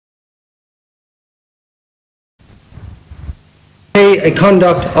see a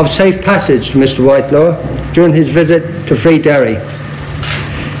conduct of safe passage to Mr Whitelaw during his visit to Free Derry.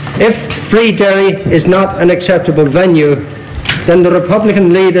 If Free Derry is not an acceptable venue, then the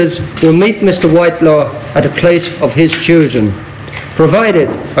Republican leaders will meet Mr Whitelaw at a place of his choosing, provided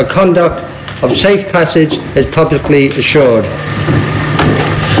a conduct of safe passage is publicly assured.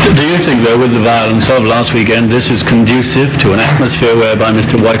 Do you think, though, with the violence of last weekend, this is conducive to an atmosphere whereby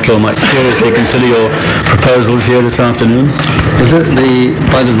Mr Whitelaw might seriously consider your proposals here this afternoon?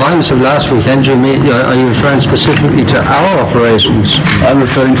 By the violence of last weekend, are you referring specifically to our operations? I'm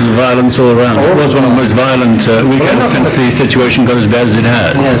referring to the violence all around. It was one of the most violent weekends since the situation got as bad as it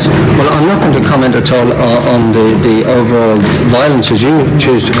has. Yes. Well, I'm not going to comment at all on the overall violence, as you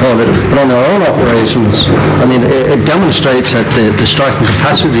choose to call it, but on our own operations. I mean, it demonstrates that the striking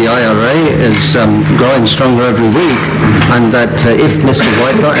capacity of the IRA is growing stronger every week, and that if Mr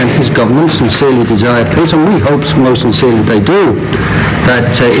Whitelaw and his government sincerely desire peace, and we hope most sincerely they do, that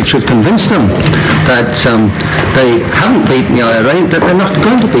it should convince them that they haven't beaten the IRA, that they're not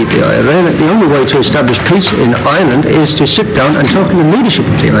going to beat the IRA, and that the only way to establish peace in Ireland is to sit down and talk to the leadership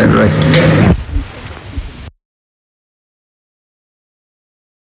of the IRA.